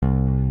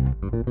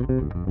Hello,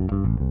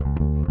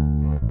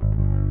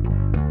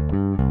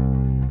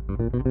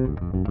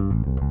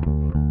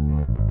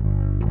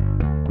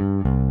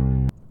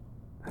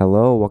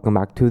 welcome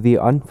back to the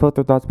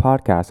Unfiltered Thoughts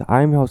Podcast.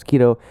 I'm your host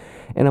Keto,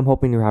 and I'm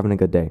hoping you're having a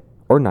good day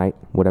or night,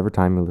 whatever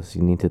time you're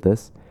listening to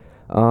this.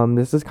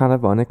 This is kind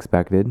of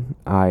unexpected.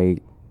 I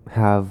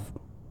have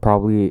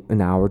probably an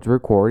hour to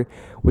record,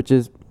 which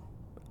is,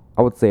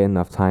 I would say,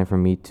 enough time for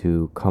me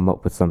to come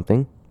up with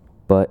something.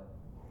 But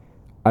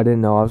I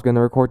didn't know I was going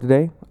to record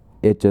today.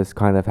 It just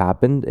kind of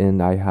happened,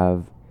 and I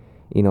have,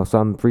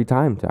 some free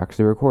time to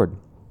actually record.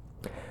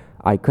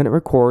 I couldn't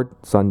record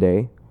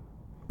Sunday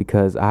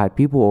because I had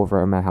people over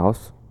at my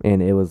house,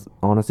 and it was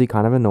honestly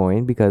kind of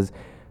annoying because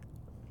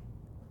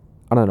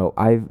I don't know.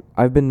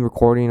 I've been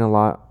recording a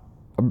lot.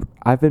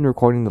 I've been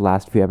recording the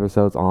last few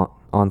episodes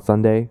on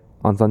Sundays,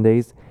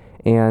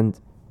 and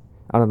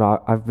I don't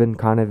know. I've been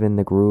kind of in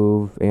the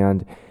groove,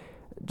 and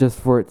just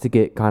for it to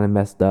get kind of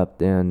messed up,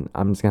 and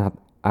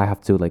I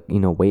have to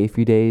wait a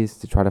few days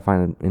to try to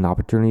find an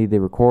opportunity to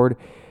record.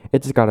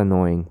 It just got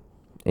annoying,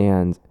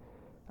 and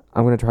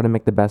I'm gonna try to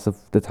make the best of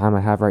the time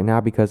I have right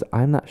now because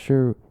I'm not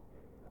sure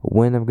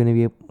when I'm gonna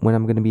be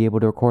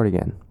able to record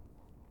again.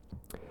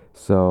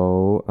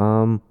 So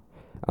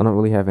I don't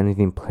really have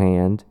anything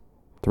planned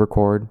to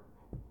record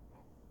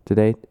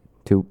today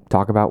to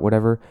talk about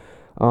whatever.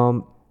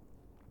 Um,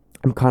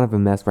 I'm kind of a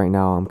mess right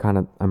now.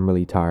 I'm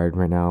really tired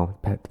right now.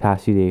 The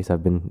past few days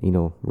have been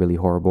really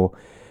horrible.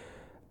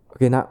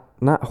 Okay,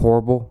 not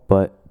horrible,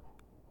 but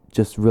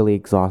just really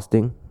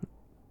exhausting.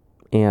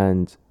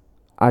 And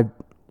I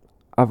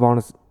I've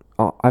honest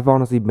I've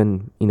honestly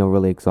been,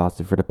 really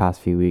exhausted for the past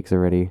few weeks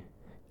already.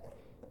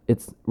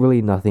 It's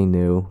really nothing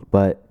new,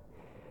 but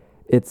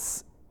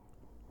it's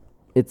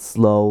it's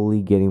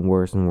slowly getting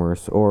worse and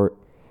worse. Or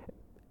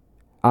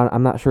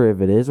I'm not sure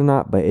if it is or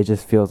not, but it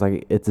just feels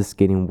like it's just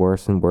getting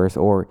worse and worse.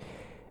 Or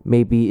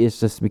maybe it's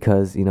just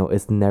because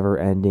it's never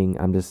ending.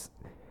 I'm just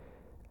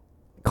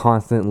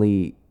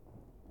constantly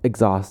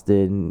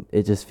exhausted, and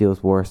it just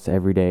feels worse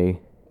every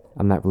day.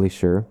 I'm not really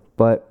sure,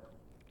 but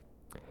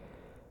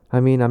I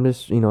mean, I'm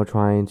just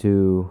trying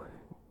to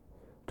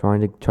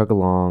chug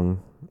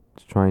along,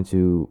 trying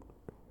to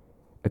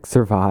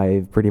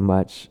survive pretty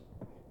much.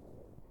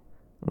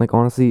 Like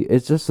honestly,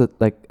 it's just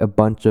like a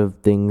bunch of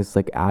things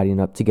like adding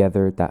up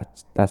together.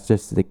 That's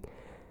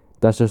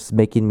just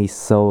making me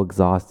so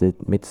exhausted.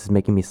 It's just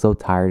making me so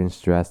tired and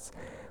stressed.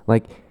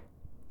 Like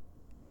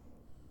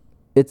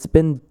it's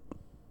been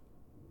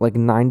like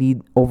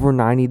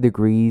 90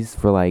 degrees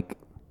for like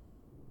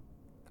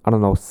I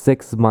don't know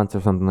 6 months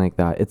or something like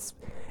that. It's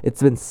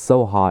been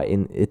so hot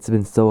and it's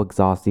been so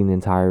exhausting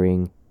and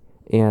tiring,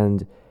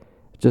 and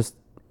just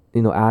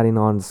adding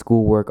on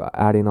schoolwork,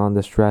 adding on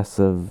the stress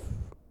of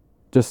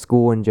just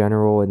school in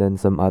general, and then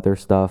some other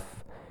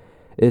stuff.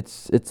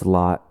 It's a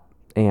lot,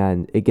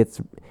 and it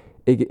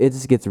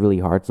just gets really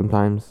hard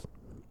sometimes,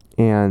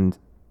 and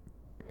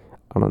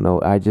I don't know.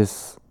 I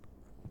just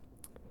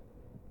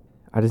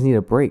need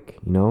a break.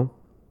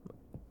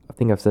 I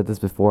think I've said this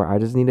before. I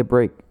just need a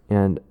break,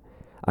 and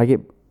I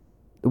get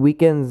the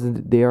weekends.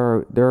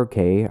 They're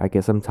okay. I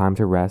get some time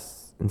to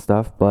rest and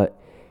stuff, but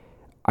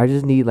I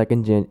just need like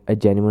a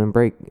genuine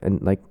break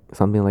and like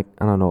something like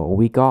I don't know, a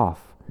week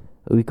off.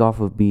 A week off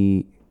would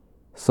be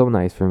so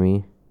nice for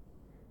me.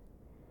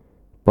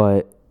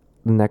 But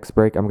the next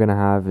break I'm gonna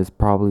have is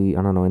probably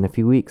I don't know in a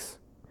few weeks,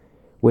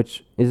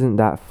 which isn't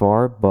that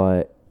far,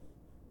 but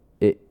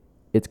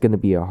it's gonna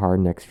be a hard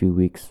next few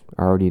weeks.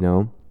 I already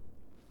know.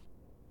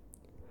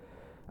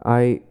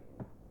 I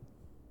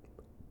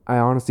I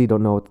honestly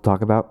don't know what to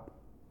talk about.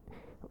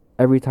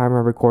 Every time I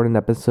record an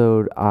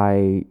episode,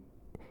 I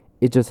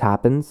it just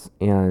happens,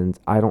 and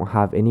I don't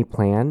have any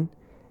plan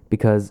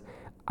because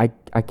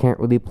I can't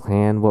really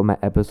plan what my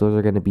episodes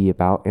are going to be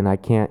about, and I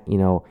can't,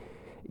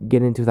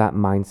 get into that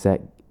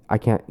mindset. I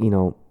can't,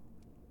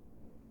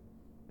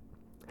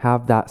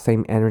 have that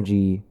same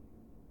energy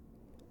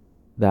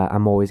that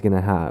I'm always going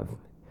to have.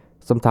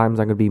 Sometimes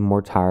I'm going to be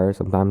more tired,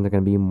 sometimes I'm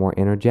going to be more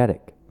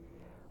energetic.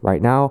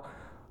 Right now,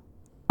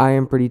 I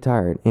am pretty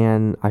tired,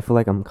 and I feel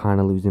like I'm kind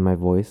of losing my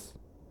voice,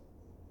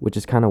 which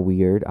is kind of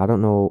weird. I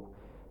don't know.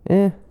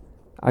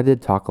 I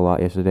did talk a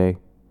lot yesterday,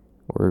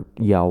 or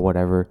yell,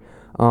 whatever.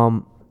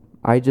 Um,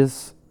 I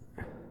just,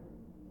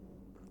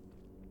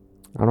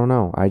 I don't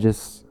know. I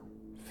just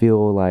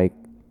feel like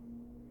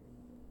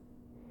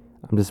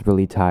I'm just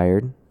really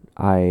tired.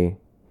 I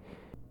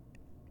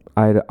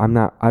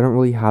don't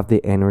really have the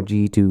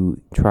energy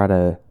to try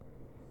to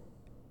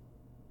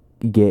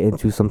get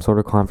into some sort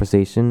of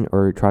conversation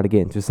or try to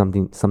get into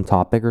some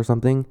topic or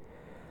something.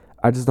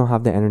 I just don't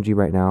have the energy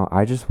right now.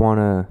 I just want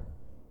to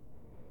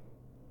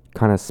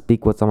kind of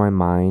speak what's on my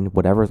mind,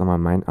 whatever's on my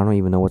mind. I don't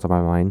even know what's on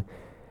my mind.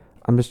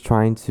 I'm just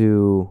trying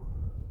to,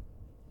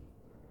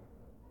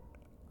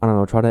 I don't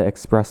know, try to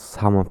express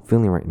how I'm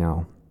feeling right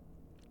now.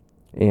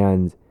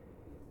 And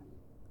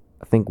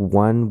I think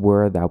one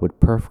word that would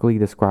perfectly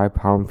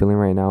describe how I'm feeling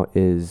right now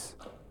is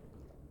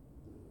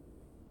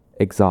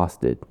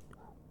exhausted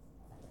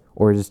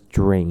or just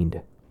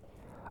drained.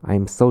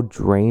 I'm so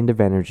drained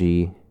of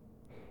energy.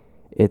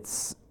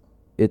 It's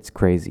it's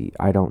crazy.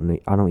 I don't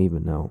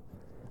even know.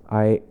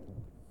 I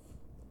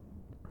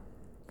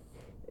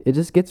It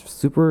just gets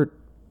super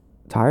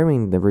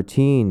tiring. The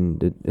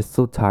routine, it's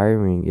so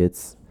tiring.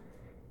 It's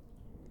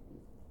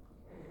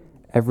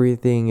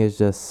Everything is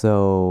just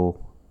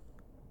so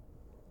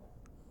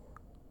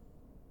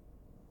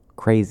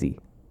crazy.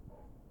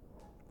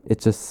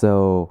 It's just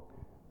so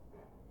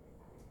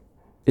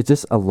it's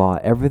just a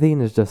lot. Everything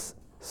is just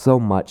so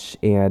much,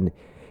 and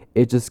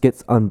it just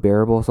gets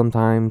unbearable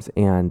sometimes,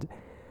 and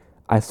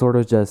I sort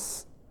of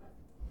just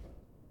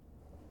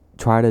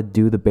try to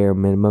do the bare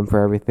minimum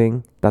for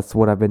everything. That's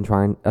what I've been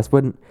trying.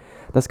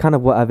 That's kind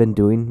of what I've been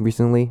doing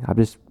recently. I've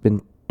just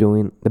been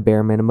doing the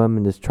bare minimum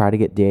and just try to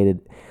get dated.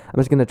 I'm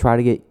just going to try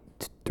to get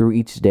through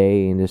each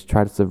day and just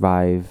try to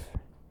survive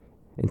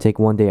and take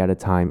one day at a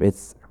time.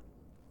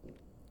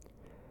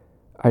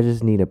 I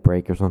just need a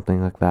break or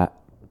something like that.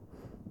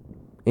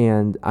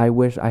 And I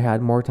wish I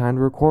had more time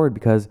to record,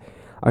 because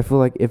I feel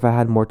like if I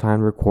had more time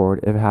to record,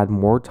 if I had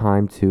more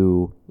time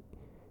to,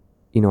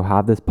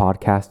 have this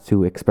podcast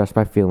to express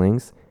my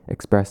feelings,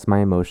 express my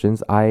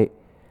emotions, I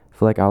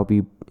feel like I would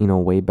be,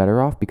 way better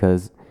off,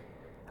 because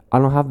I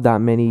don't have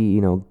that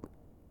many,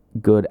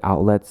 good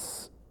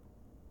outlets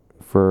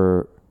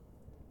for,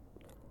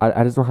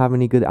 I just don't have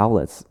any good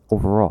outlets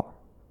overall.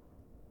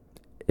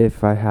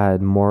 If I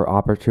had more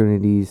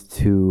opportunities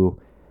to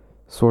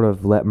sort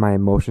of let my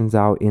emotions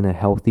out in a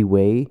healthy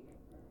way,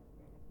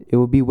 it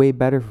would be way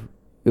better.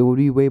 It would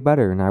be way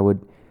better, and I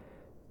would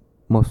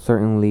most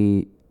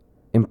certainly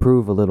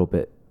improve a little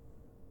bit.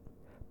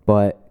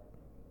 But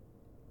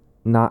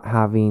not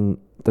having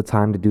the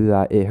time to do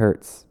that, it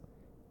hurts.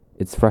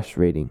 It's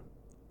frustrating,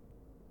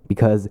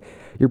 because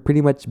you're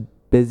pretty much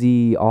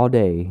busy all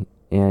day,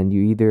 and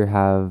you either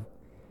have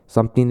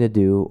something to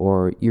do,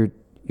 or you're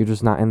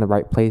just not in the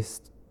right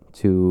place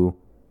to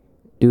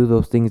do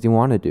those things you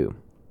want to do.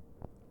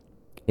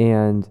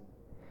 And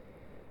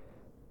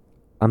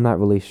I'm not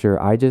really sure.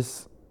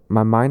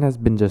 My mind has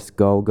been just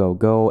go, go,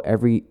 go.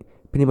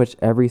 Pretty much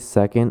every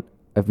second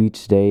of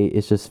each day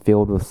is just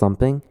filled with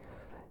something.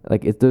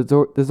 Like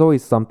there's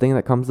always something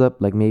that comes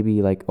up. Like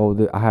maybe like,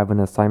 oh, I have an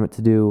assignment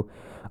to do.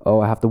 Oh,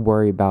 I have to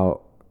worry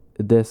about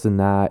this and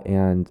that,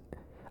 and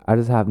I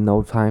just have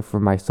no time for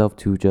myself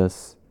to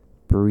just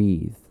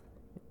breathe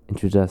and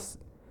to just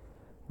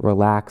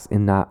relax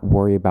and not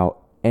worry about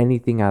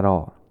anything at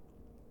all.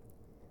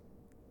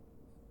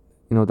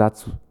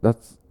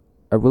 That's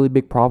a really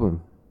big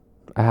problem.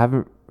 I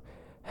haven't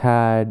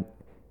had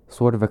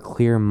sort of a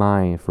clear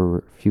mind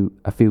for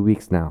a few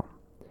weeks now.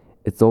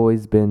 It's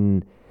always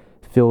been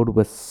filled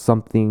with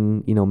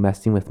something,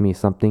 messing with me,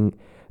 something,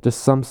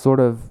 just some sort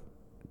of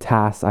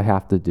task I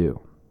have to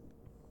do.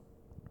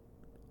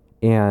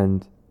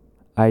 And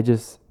I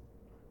just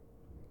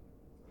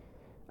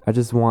I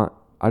just want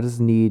I just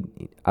need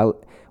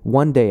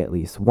one day, at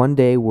least one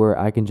day, where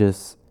I can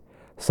just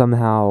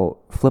somehow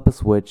flip a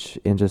switch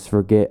and just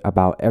forget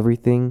about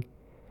everything,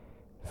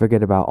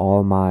 forget about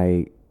all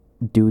my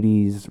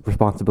duties,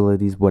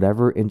 responsibilities,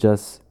 whatever, and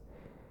just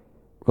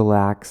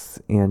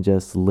relax and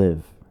just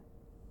live.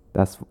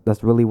 That's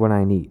really what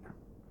I need.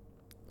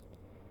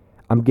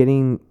 I'm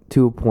getting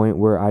to a point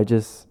where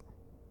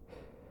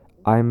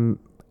I'm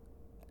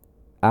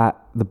at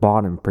the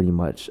bottom pretty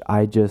much.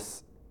 I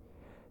just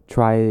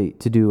try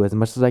to do as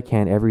much as I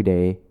can every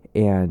day,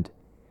 and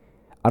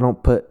I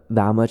don't put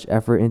that much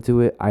effort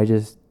into it.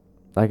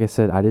 Like I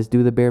said, I just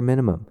do the bare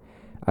minimum.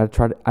 I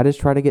just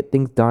try to get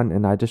things done,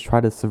 and I just try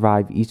to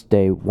survive each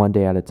day one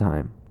day at a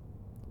time,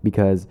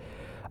 because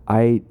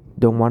I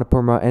don't want to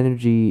put my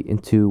energy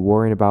into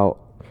worrying about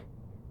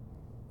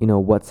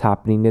what's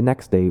happening the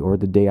next day or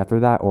the day after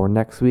that or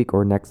next week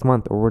or next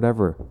month or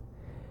whatever.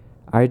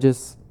 I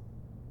just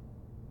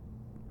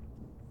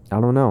I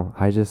don't know.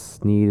 I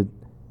just need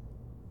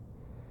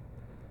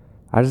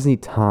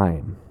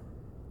time.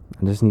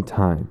 I just need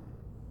time.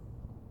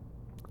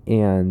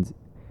 And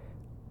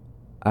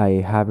I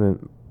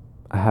haven't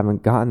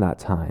gotten that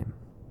time.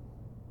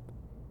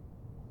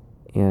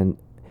 And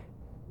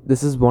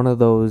this is one of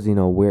those,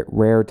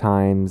 rare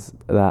times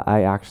that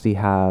I actually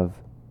have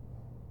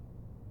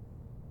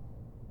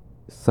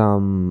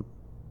some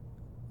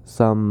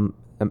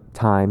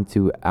time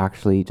to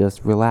actually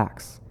just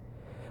relax.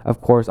 Of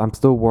course, I'm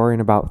still worrying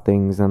about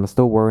things, and I'm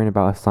still worrying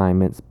about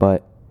assignments,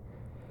 but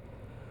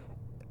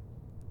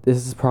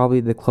this is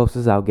probably the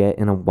closest I'll get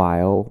in a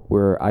while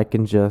where I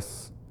can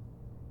just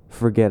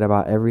forget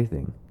about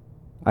everything.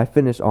 I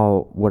finished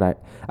all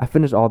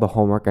the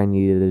homework I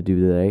needed to do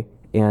today,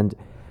 and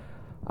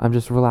I'm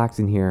just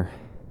relaxing here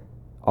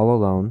all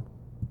alone,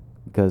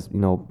 because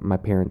my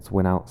parents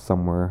went out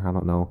somewhere. I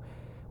don't know.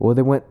 Well,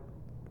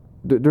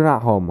 they're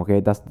not home,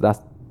 okay? That's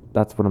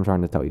what I'm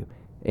trying to tell you.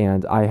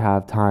 And I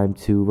have time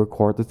to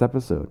record this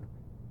episode.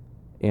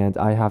 And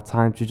I have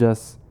time to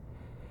just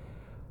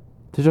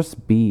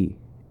be,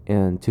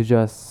 and to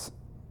just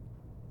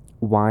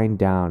wind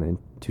down, and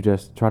to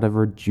just try to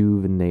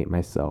rejuvenate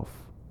myself.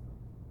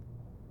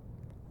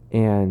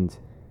 And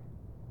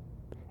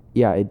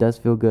yeah, it does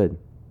feel good.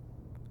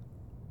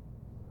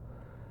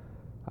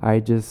 I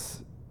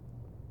just,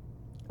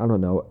 I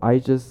don't know. I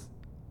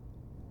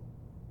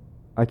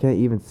can't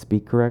even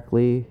speak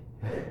correctly.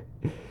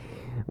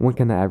 When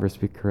can I ever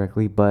speak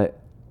correctly? But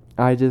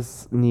I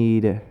just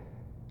need.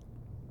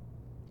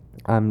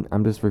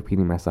 I'm just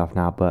repeating myself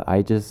now, but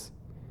I just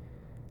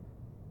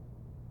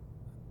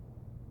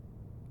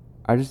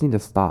need to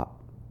stop.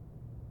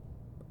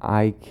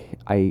 I c-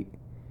 I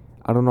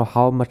don't know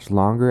how much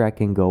longer I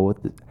can go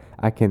with it.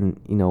 I can,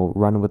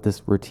 run with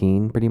this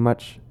routine pretty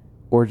much,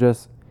 or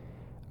just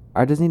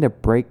I just need a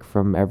break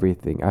from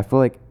everything. I feel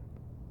like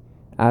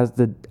as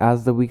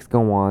the weeks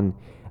go on,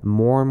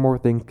 more and more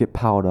things get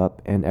piled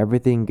up and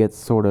everything gets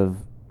sort of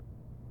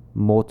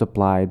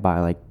multiplied by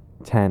like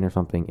 10 or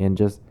something, and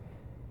just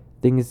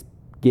things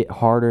get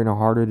harder and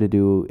harder to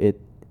do.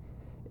 It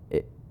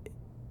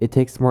it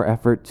takes more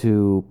effort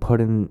to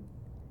put in.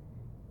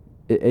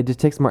 It just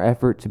takes more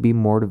effort to be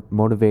more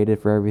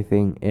motivated for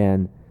everything,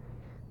 and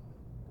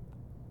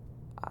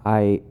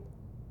I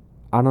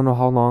I don't know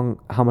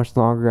how much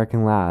longer I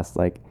can last.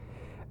 Like,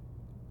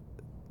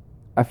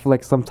 I feel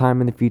like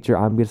sometime in the future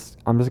I'm just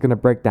gonna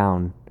break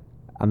down.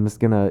 I'm just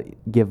gonna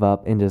give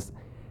up and just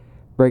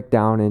break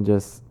down and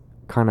just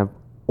kind of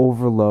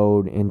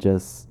overload and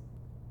just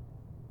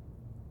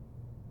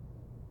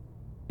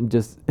and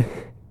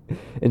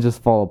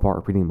just fall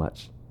apart pretty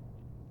much.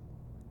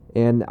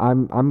 And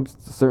I'm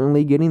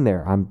certainly getting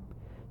there. I'm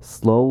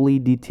slowly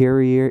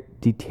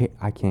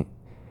I can't.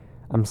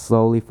 I'm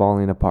slowly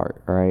falling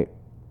apart, all right?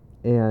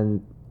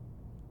 And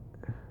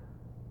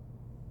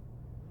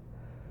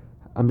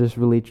I'm just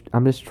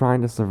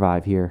trying to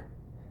survive here.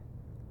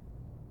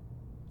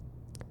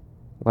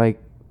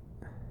 Like,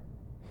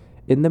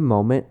 in the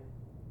moment,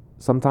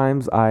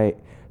 sometimes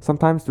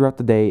throughout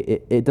the day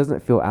it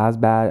doesn't feel as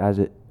bad as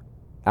it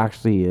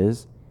actually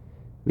is,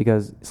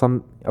 because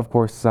of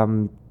course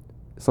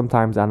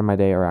sometimes out of my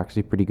day are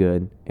actually pretty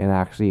good and I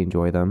actually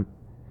enjoy them.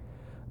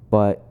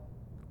 But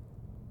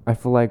I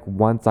feel like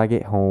once I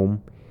get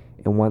home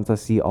and once I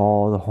see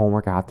all the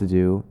homework I have to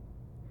do,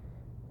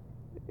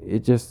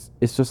 it's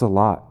just a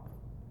lot.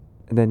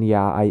 And then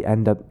yeah, I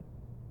end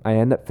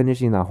up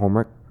finishing that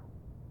homework.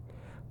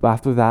 But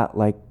after that,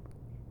 like,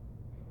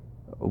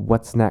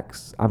 what's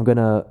next? I'm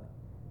gonna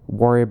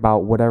worry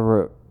about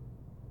whatever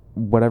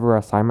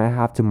assignment I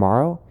have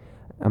tomorrow.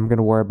 I'm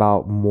gonna worry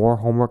about more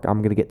homework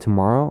I'm gonna get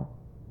tomorrow.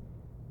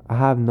 I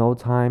have no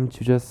time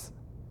to just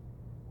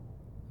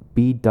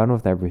be done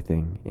with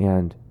everything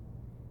and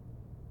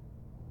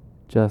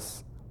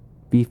just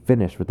be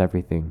finished with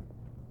everything.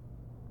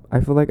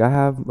 I feel like I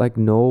have like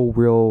no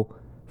real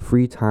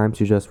free time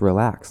to just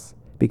relax,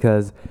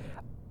 because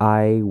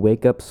I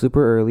wake up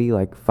super early,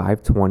 like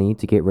 5:20,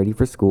 to get ready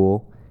for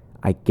school.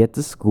 I get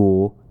to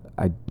school,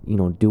 I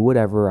do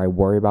whatever, I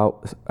worry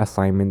about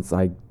assignments,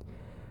 I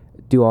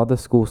do all the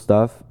school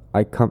stuff.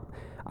 I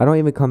don't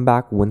even come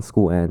back when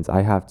school ends.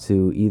 I have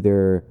to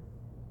either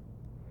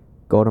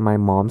go to my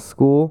mom's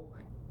school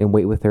and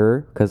wait with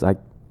her, cuz I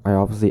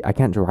obviously I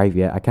can't drive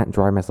yet. I can't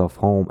drive myself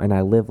home, and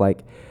I live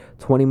like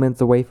 20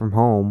 minutes away from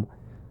home.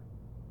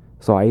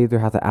 So I either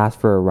have to ask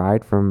for a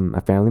ride from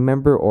a family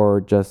member or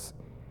just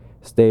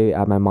stay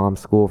at my mom's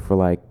school for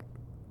like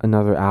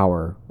another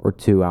hour or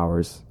 2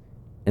 hours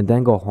and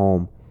then go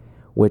home,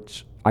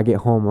 which I get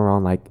home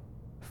around like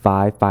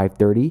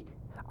 5:30.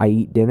 I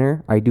eat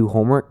dinner, I do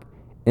homework,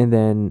 and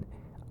then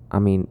I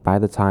mean by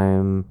the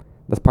time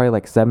that's probably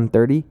like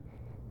 7:30,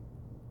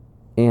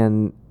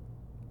 and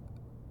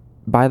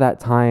by that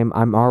time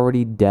I'm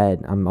already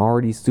dead. I'm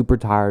already super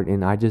tired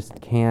and I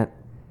just can't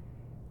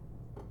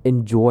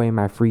enjoy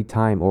my free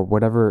time or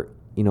whatever,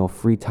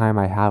 free time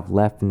I have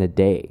left in the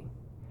day.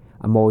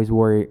 I'm always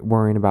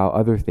worrying about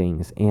other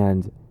things,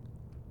 and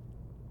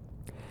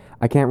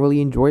I can't really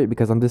enjoy it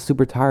because I'm just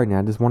super tired and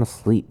I just want to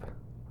sleep.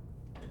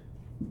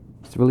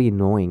 It's really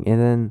annoying.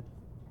 And then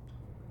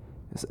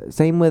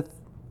same with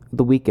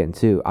the weekend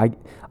too. I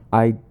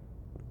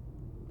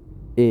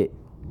it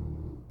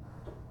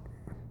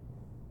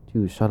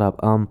Dude, shut up.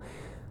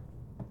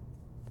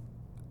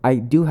 I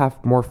do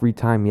have more free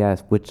time,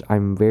 yes, which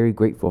I'm very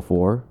grateful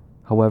for.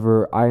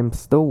 However, I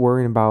just still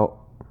worry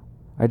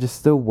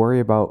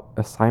about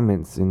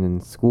assignments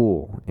in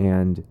school,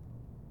 and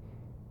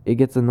it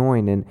gets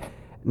annoying. And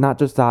not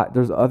just that,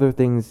 there's other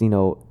things,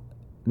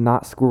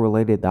 not school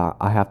related, that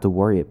I have to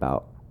worry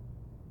about.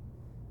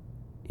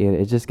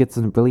 It just gets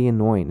really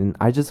annoying, and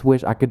I just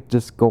wish I could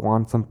just go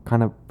on some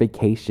kind of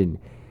vacation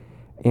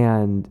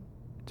and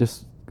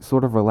just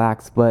sort of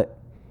relax. But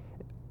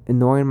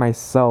annoying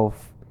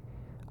myself,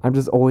 I'm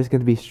just always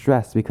going to be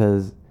stressed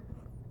because,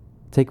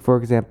 take for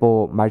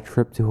example, my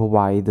trip to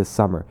Hawaii this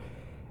summer.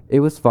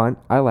 It was fun.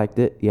 I liked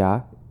it.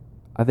 Yeah.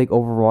 I think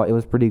overall it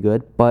was pretty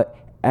good. But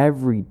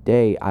every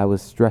day I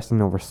was stressing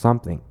over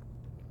something.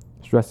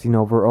 Stressing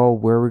over, oh,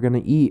 where we're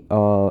going to eat.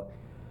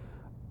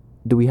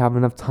 Do we have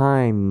enough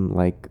time?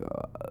 Like,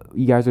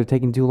 you guys are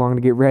taking too long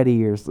to get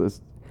ready, or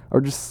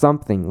just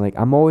something. Like,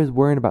 I'm always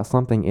worrying about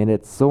something, and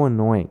it's so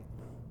annoying.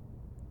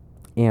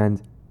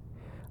 And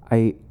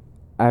I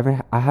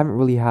I haven't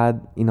really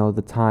had,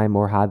 the time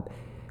or had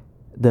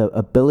the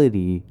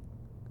ability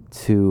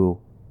to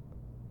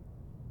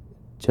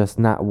just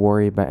not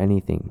worry about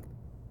anything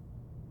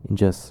and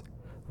just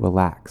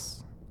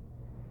relax.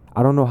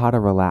 I don't know how to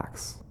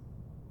relax.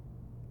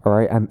 All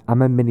right,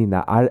 I'm admitting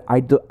that I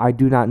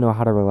do not know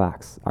how to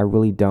relax. I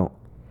really don't,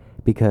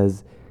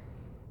 because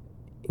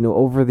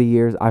over the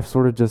years I've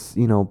sort of just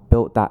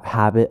built that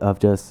habit of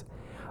just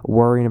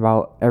worrying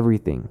about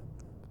everything,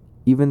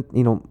 even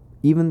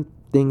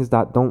things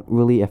that don't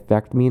really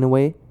affect me in a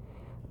way,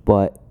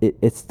 but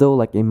it still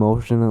like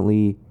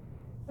emotionally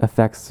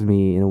affects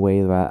me in a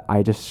way that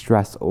I just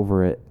stress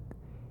over it,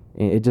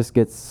 and it just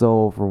gets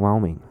so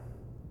overwhelming.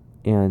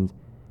 And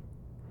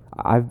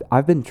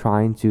I've been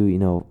trying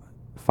to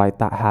fight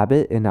that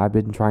habit, and I've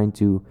been trying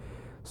to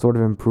sort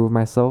of improve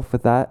myself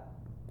with that,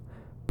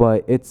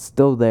 but it's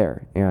still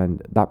there,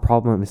 and that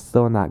problem is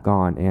still not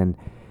gone. And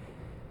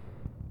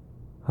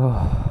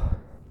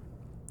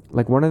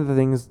like, one of the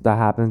things that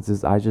happens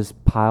is I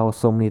just pile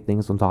so many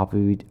things on top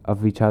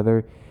of each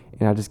other,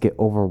 and I just get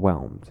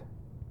overwhelmed.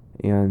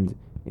 And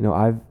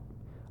I've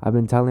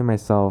been telling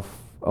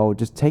myself, oh,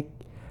 just take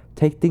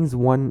things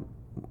one,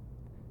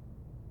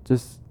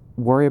 just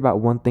worry about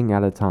one thing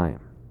at a time,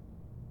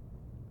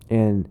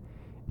 and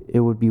it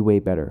would be way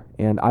better.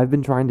 And I've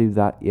been trying to do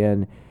that,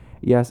 and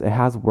yes, it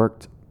has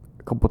worked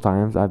a couple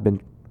times. I've been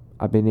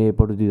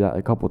able to do that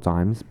a couple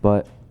times,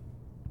 but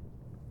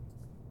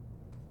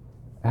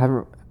I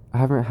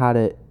haven't had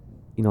it,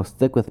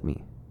 stick with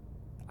me.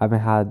 I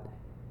haven't had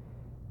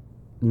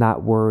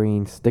not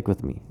worrying stick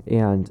with me,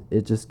 and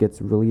it just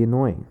gets really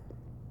annoying.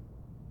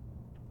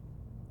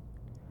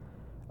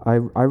 I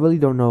really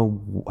don't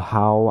know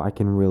how I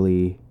can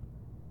really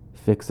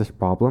fix this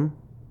problem.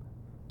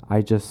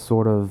 I just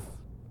sort of,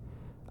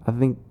 I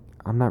think,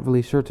 I'm not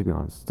really sure, to be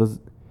honest.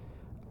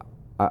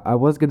 I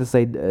was gonna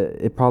say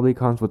it probably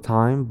comes with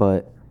time,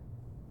 but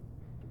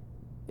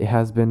it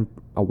has been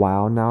a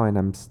while now, and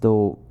I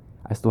still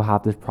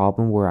have this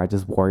problem where I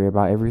just worry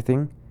about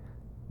everything.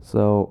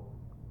 So,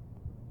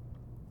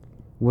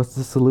 what's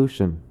the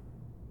solution?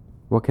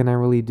 What can I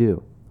really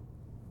do?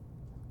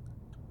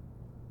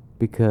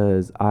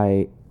 Because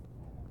I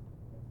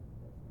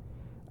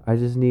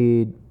just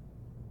need,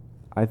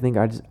 I think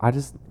I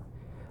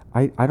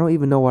don't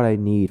even know what I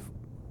need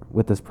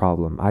with this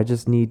problem. I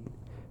just need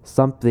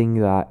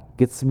something that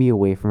gets me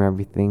away from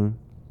everything.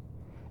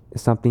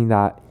 Something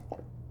that,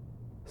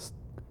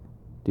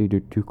 dude,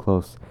 you're too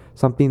close.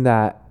 Something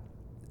that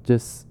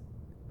just,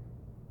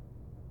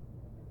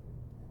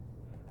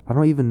 I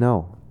don't even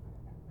know.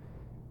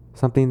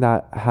 Something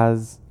that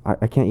has,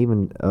 I can't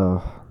even,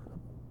 I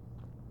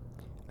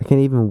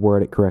can't even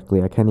word it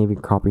correctly. I can't even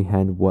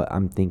comprehend what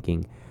I'm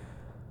thinking.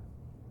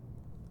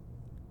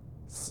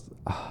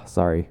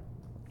 Sorry.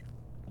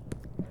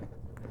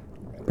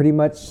 Pretty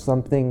much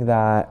something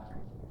that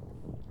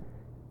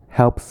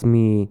helps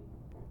me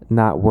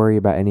not worry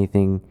about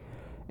anything,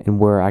 and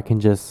where I can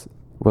just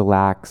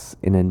relax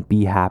and then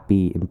be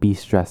happy and be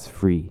stress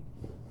free.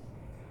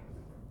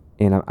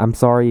 And I'm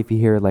sorry if you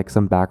hear like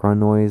some background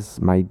noise.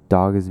 My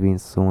dog is being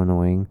so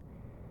annoying.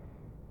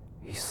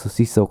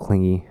 He's so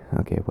clingy.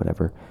 Okay,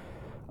 whatever.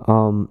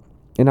 And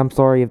I'm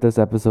sorry if this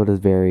episode is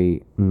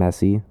very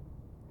messy.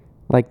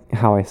 Like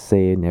how I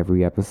say in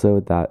every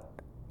episode that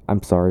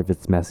I'm sorry if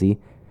it's messy.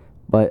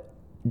 But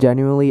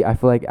genuinely, I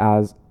feel like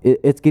as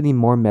it's getting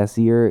more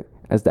messier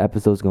as the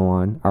episodes go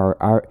on.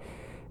 Our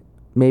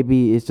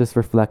maybe it's just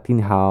reflecting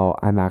how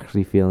I'm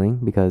actually feeling,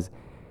 because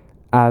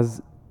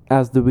as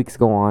the weeks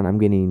go on, I'm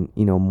getting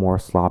more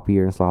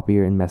sloppier and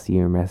sloppier and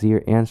messier and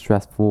messier and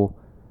stressful.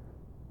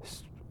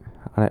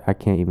 I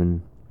can't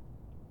even.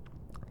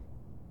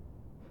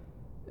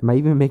 Am I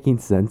even making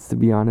sense, to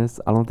be honest?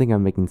 I don't think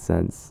I'm making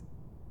sense.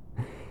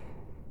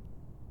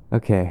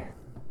 Okay.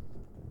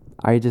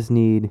 I just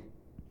need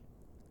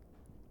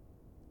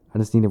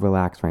to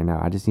relax right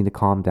now. I just need to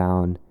calm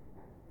down.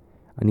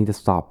 I need to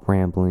stop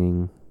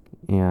rambling,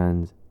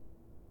 and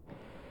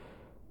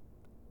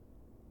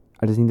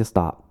I just need to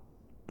stop.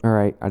 All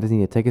right, I just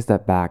need to take a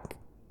step back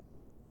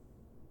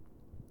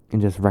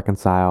and just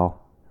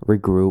reconcile,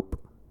 regroup.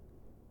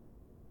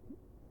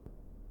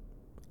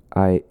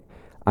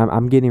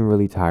 I'm getting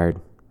really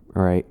tired,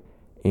 all right?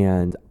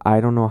 And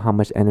I don't know how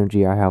much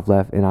energy I have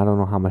left, and I don't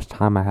know how much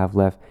time I have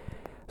left.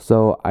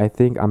 So I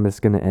think I'm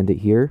just going to end it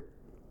here.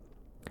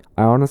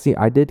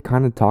 I did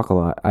kind of talk a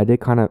lot. I did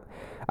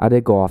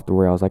go off the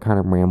rails. I kind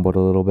of rambled a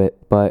little bit,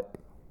 but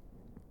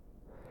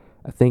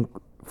I think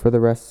for the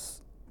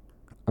rest,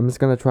 I'm just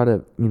going to try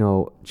to,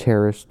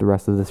 cherish the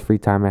rest of this free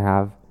time I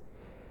have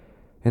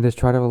and just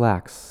try to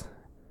relax.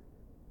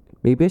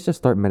 Maybe I should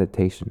start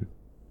meditation.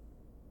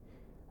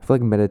 I feel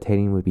like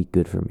meditating would be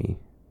good for me.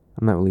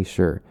 I'm not really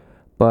sure.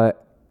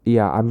 But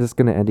yeah, I'm just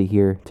going to end it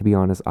here, to be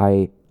honest.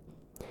 I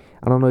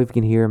don't know if you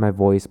can hear my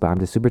voice, but I'm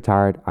just super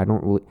tired.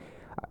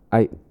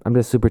 I'm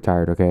just super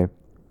tired, okay?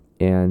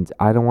 And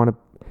I don't want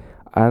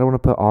to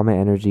put all my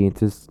energy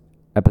into this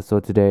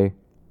episode today.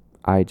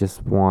 I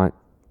just want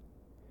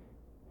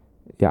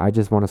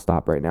to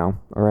stop right now.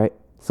 All right?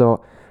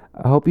 So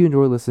I hope you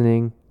enjoy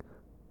listening.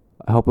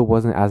 I hope it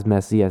wasn't as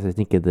messy as I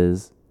think it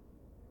is.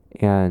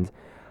 And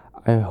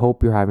I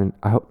hope you're having.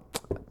 I hope.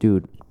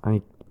 Dude,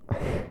 I'm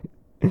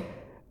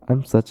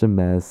such a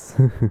mess.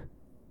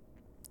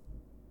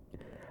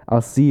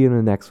 I'll see you in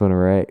the next one,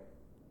 alright?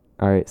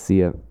 Alright,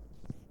 see ya.